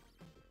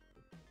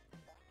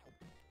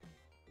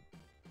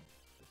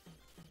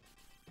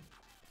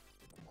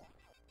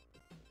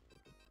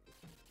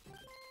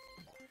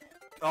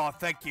 Oh,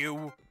 thank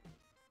you.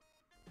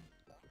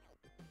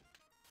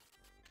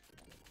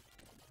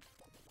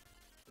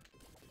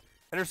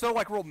 And there's no,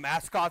 like, real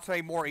mascots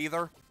anymore,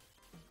 either.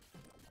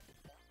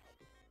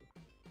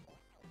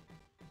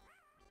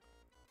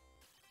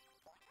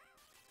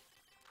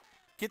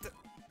 Get the...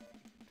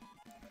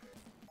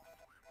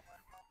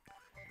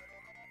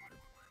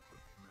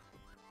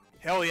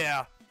 Hell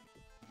yeah.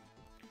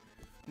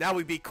 Now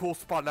we be cool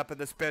spotting up in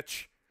this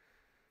bitch.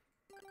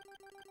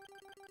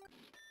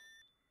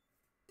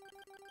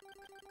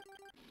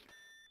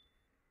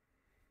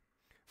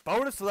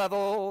 Bonus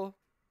level.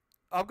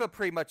 I'm gonna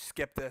pretty much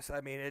skip this.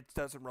 I mean, it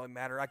doesn't really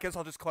matter. I guess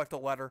I'll just collect the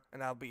letter,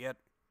 and that'll be it.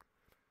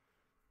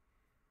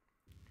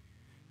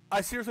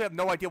 I seriously have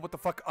no idea what the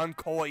fuck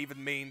Uncola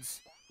even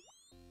means.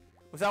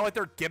 Was that like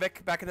their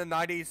gimmick back in the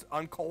 90s?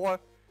 Uncola?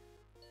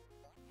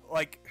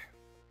 Like,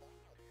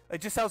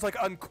 it just sounds like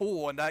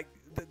uncool, and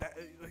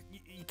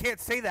you can't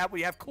say that when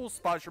you have Cool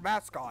Spot as your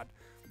mascot.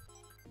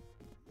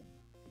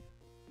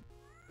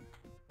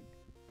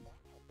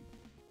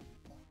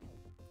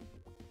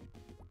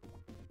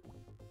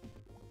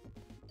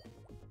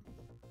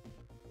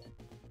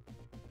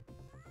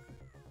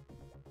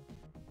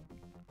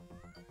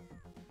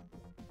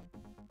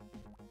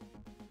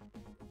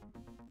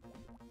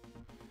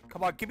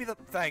 Come on, give me the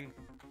thing.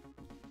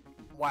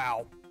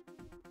 Wow.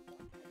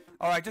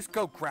 Alright, just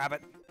go grab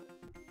it.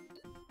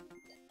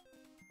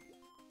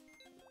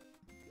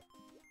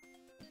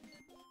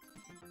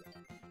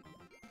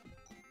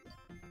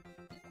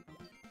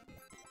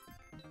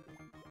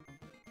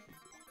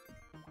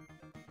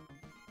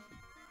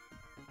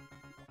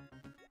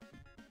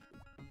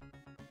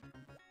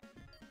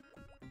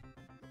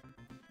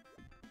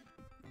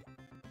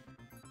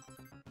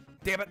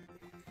 Damn it.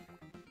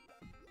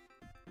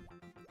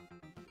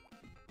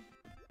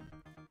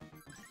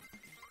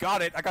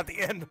 Got it. I got the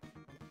N.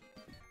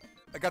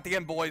 I got the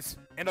N, boys.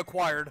 N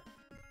acquired.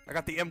 I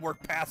got the N-word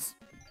pass.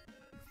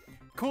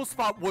 Cool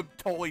Spot would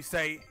totally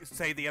say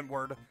the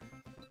N-word.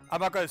 I'm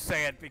not going to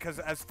say it because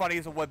as funny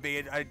as it would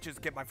be, I'd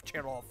just get my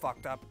channel all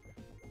fucked up.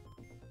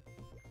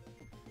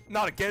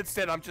 Not against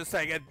it. I'm just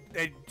saying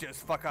it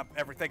just fuck up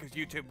everything because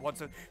YouTube wants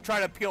to try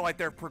to appeal like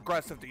they're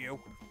progressive to you.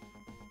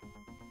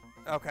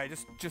 Okay,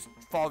 just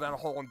fall down a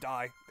hole and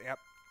die. Yep.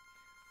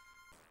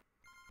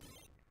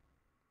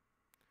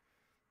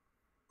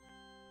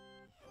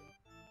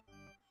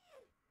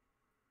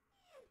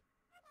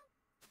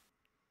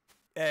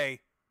 A.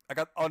 I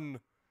got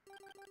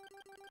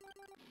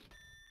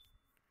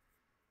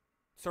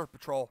Surf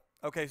Patrol.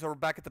 Okay, so we're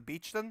back at the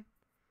beach then?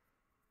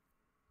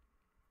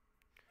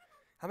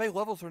 How many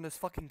levels are in this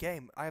fucking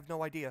game? I have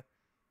no idea.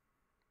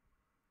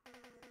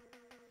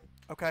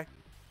 Okay.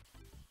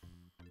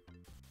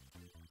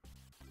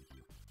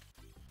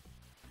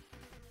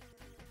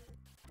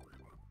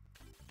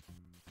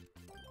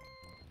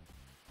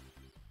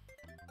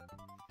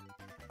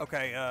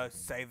 Okay,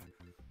 save.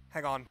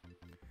 Hang on.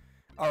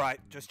 Alright,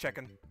 just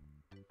checking.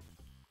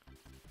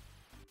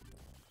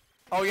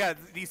 Oh yeah,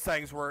 these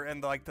things were in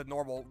like the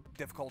normal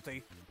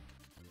difficulty.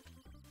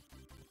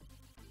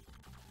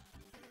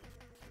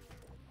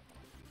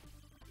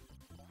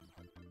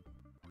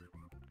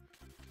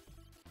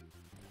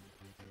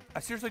 I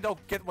seriously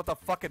don't get what the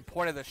fucking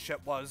point of this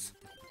shit was.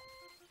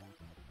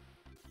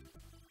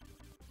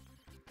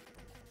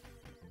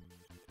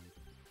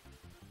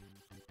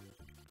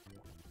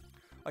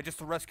 Like just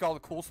to rescue all the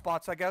cool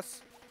spots, I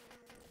guess.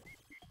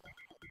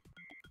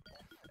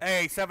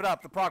 Hey,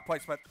 7-Up, the product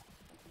placement.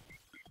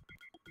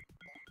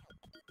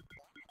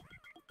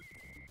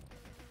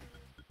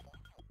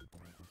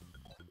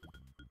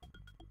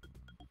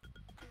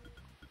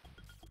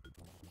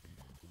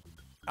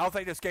 I don't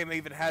think this game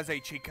even has any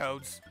cheat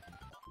codes.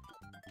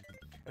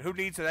 And who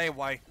needs it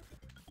anyway?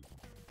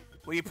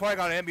 When you're playing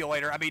on an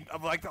emulator, I mean,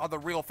 like on the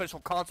real official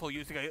console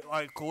using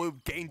a glue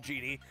Game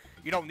Genie,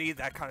 you don't need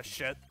that kind of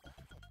shit.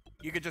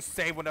 You can just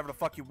save whenever the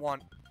fuck you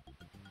want.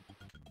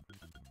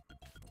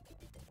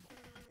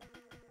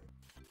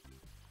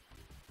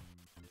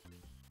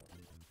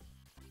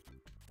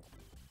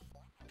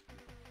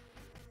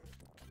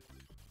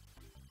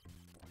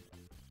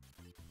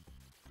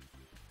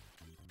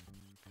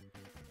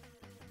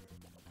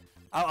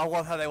 I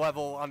love how they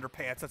level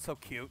underpants. That's so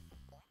cute.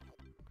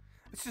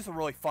 It's just a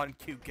really fun,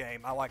 cute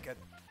game. I like it.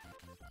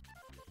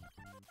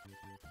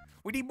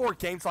 We need more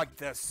games like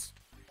this.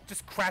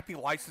 Just crappy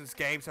licensed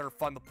games that are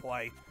fun to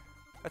play.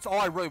 That's all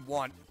I really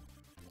want.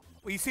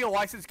 When you see a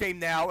licensed game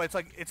now, it's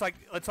like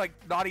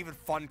not even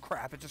fun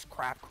crap. It's just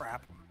crap.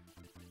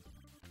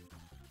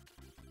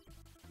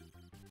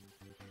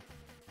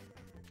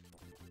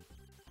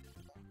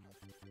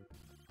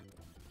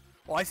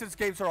 Licensed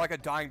games are like a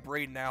dying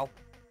breed now.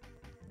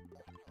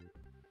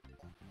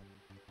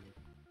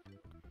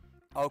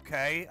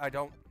 Okay, I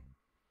don't...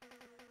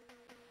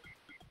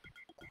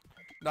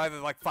 Not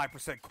even like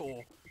 5%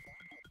 cool.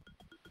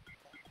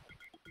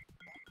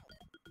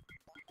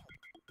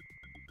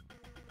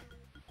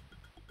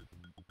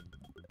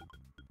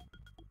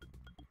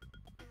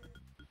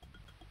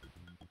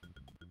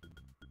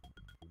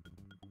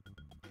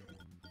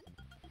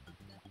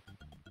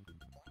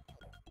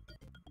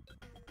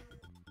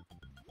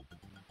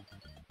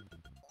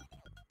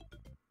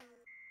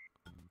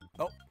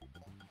 Oh.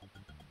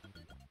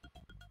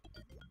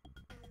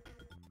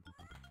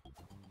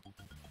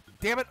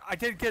 Damn it, I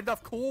didn't get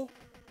enough cool?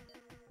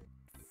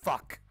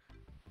 Fuck.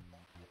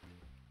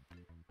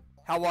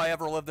 How will I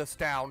ever live this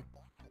down?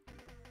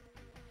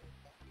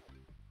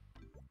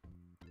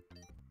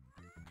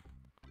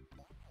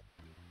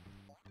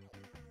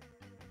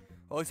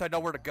 Well, at least I know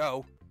where to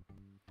go.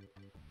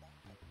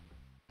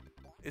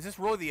 Is this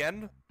really the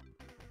end?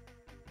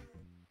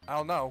 I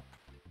don't know.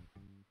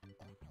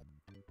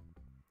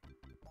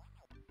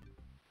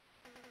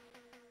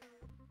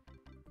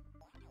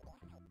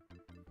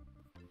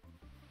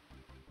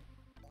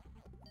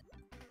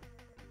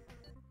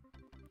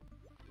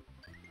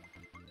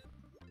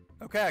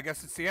 Okay, I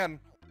guess it's the end.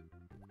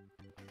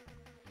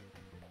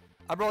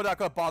 I'm really not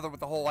gonna bother with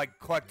the whole, like,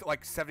 collect,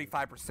 like,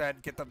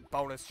 75%, get the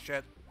bonus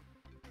shit.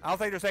 I don't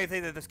think there's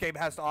anything that this game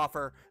has to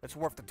offer that's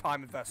worth the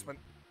time investment.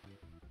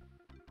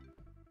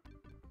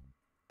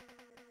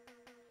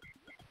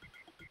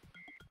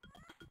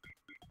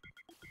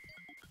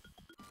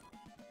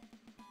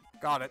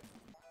 Got it.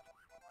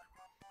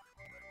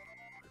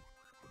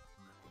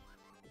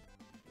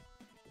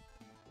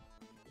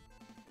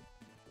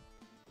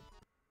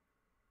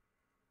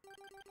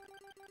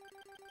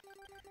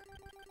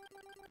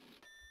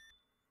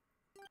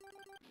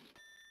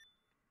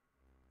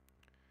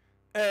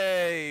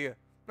 Hey,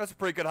 that's a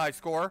pretty good high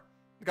score.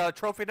 We got a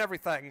trophy and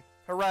everything.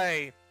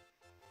 Hooray.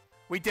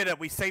 We did it.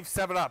 We saved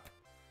 7-Up.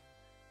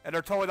 And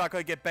they're totally not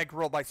going to get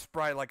bankrolled by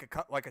Sprite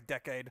like a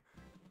decade.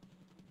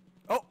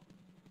 Oh.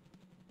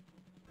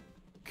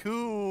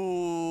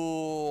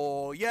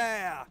 Cool.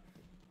 Yeah.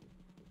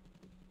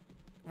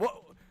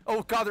 What?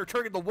 Oh, God, they're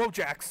turning the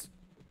Wojaks.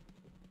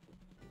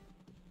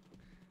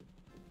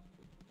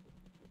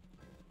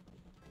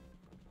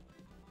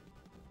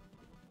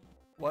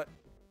 What?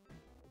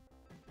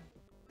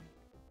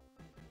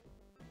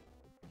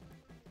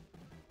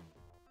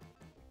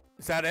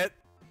 Is that it?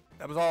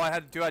 That was all I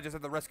had to do? I just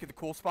had to rescue the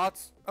cool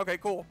spots? Okay,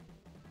 cool.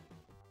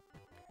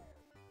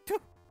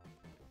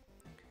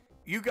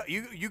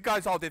 You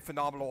guys all did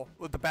phenomenal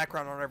with the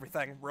background on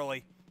everything,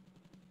 really.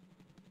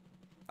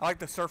 I like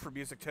the surfer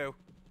music, too.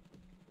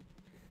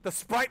 The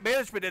sprite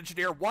management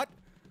engineer, what?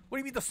 What do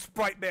you mean the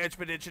sprite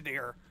management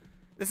engineer?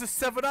 This is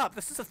 7-Up.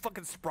 This is a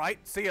fucking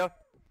sprite. See ya.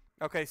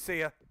 Okay,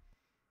 see ya.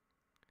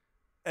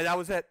 And that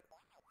was it.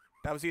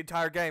 That was the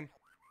entire game.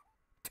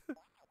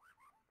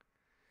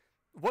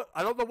 What?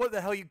 I don't know what the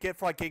hell you get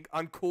for like getting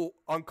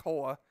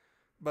uncola,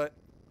 but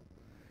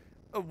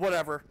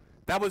whatever.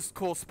 That was a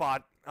cool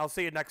spot. I'll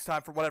see you next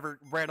time for whatever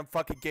random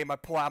fucking game I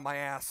pull out of my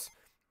ass.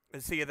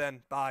 And see you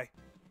then. Bye.